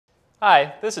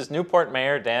Hi, this is Newport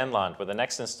Mayor Dan Lund with the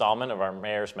next installment of our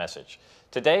Mayor's Message.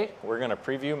 Today, we're going to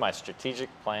preview my strategic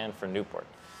plan for Newport.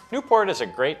 Newport is a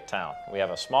great town. We have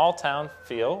a small town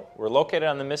feel, we're located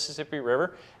on the Mississippi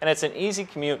River, and it's an easy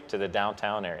commute to the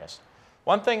downtown areas.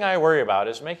 One thing I worry about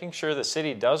is making sure the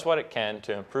city does what it can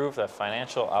to improve the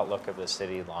financial outlook of the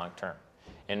city long term.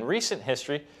 In recent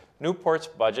history, Newport's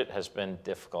budget has been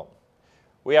difficult.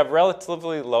 We have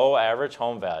relatively low average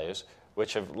home values,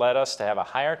 which have led us to have a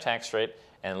higher tax rate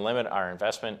and limit our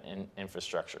investment in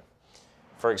infrastructure.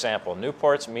 For example,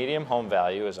 Newport's median home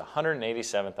value is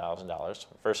 $187,000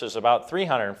 versus about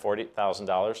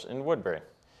 $340,000 in Woodbury.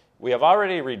 We have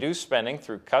already reduced spending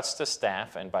through cuts to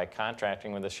staff and by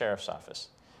contracting with the Sheriff's Office.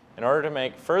 In order to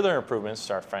make further improvements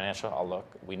to our financial outlook,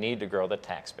 we need to grow the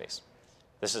tax base.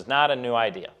 This is not a new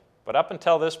idea, but up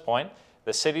until this point,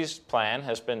 the city's plan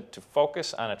has been to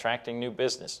focus on attracting new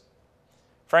business.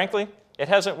 Frankly, it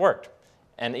hasn't worked,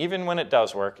 and even when it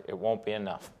does work, it won't be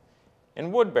enough.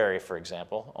 In Woodbury, for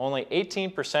example, only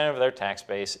 18% of their tax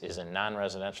base is in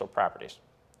non-residential properties.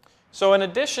 So in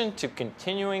addition to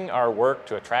continuing our work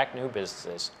to attract new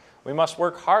businesses, we must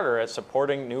work harder at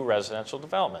supporting new residential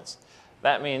developments.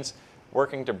 That means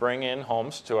working to bring in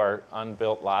homes to our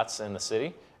unbuilt lots in the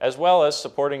city, as well as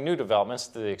supporting new developments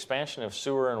through the expansion of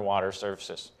sewer and water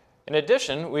services. In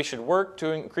addition, we should work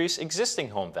to increase existing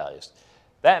home values.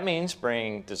 That means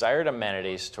bringing desired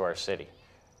amenities to our city.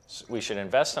 We should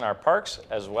invest in our parks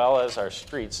as well as our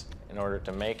streets in order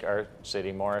to make our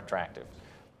city more attractive.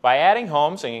 By adding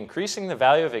homes and increasing the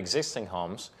value of existing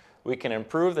homes, we can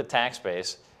improve the tax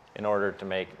base in order to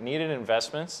make needed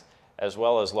investments as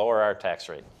well as lower our tax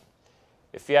rate.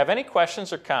 If you have any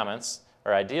questions or comments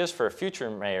or ideas for a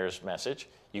future Mayor's Message,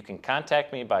 you can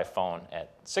contact me by phone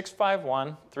at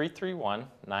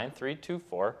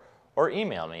 651-331-9324 or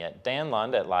email me at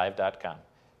danlund@live.com.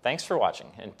 Thanks for watching.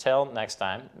 Until next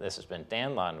time, this has been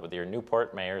Dan Lund with your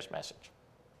Newport Mayor's Message.